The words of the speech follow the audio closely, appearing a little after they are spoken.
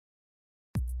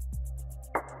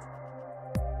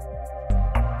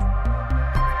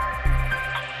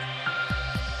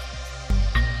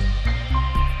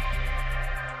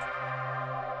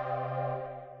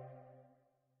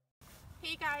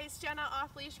Jenna,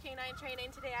 off-leash canine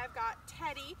training. Today I've got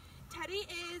Teddy. Teddy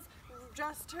is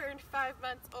just turned 5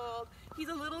 months old. He's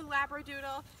a little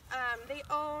Labradoodle. They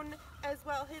own, as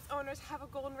well, his owners have a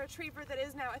golden retriever that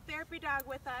is now a therapy dog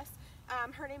with us.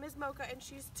 Her name is Mocha and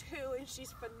she's 2 and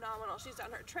she's phenomenal. She's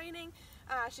done her training.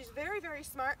 She's very, very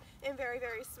smart and very,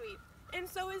 very sweet. And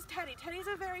so is Teddy. Teddy's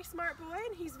a very smart boy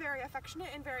and he's very affectionate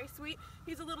and very sweet.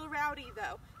 He's a little rowdy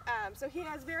though. So he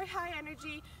has very high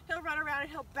energy. He'll run around and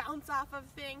he'll bounce off of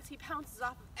things. He pounces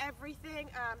off of everything.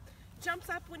 Jumps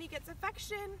up when he gets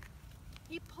affection.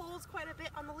 He pulls quite a bit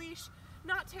on the leash.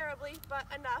 Not terribly, but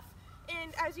enough.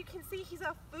 And as you can see, he's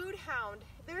a food hound.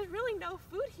 There's really no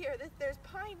food here. There's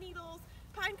pine needles,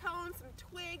 pine cones, some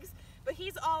twigs, but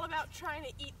he's all about trying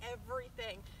to eat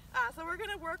everything. So we're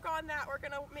gonna work on that. We're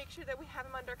gonna make sure that we have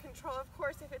him under control. Of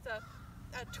course, if it's a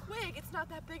twig, it's not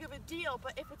that big of a deal,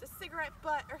 but if it's a cigarette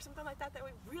butt or something like that that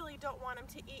we really don't want him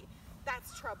to eat,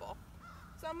 that's trouble.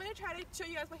 So I'm gonna try to show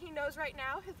you guys what he knows right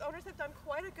now. His owners have done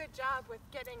quite a good job with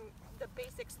getting the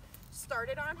basics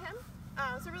started on him.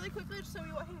 So really quickly, just show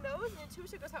you what he knows, and in 2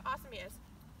 seconds how awesome he is.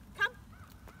 Come.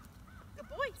 Good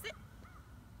boy, sit.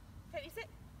 Teddy, sit.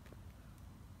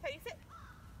 Teddy, sit.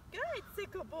 Good,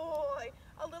 sit, good boy.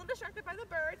 A little distracted by the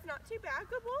birds, not too bad.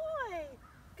 Good boy.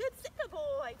 Good, sit, good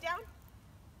boy. Down.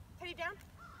 Teddy, down.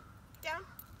 Down.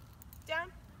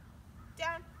 Down.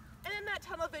 Down. And then that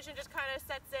tunnel vision just kind of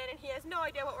sets in and he has no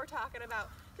idea what we're talking about.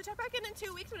 So check back in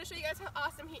 2 weeks. I'm going to show you guys how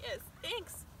awesome he is.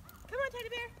 Thanks. Come on, teddy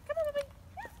bear. Come on, baby.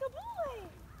 Yes, good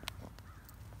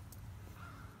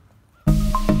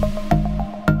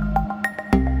boy.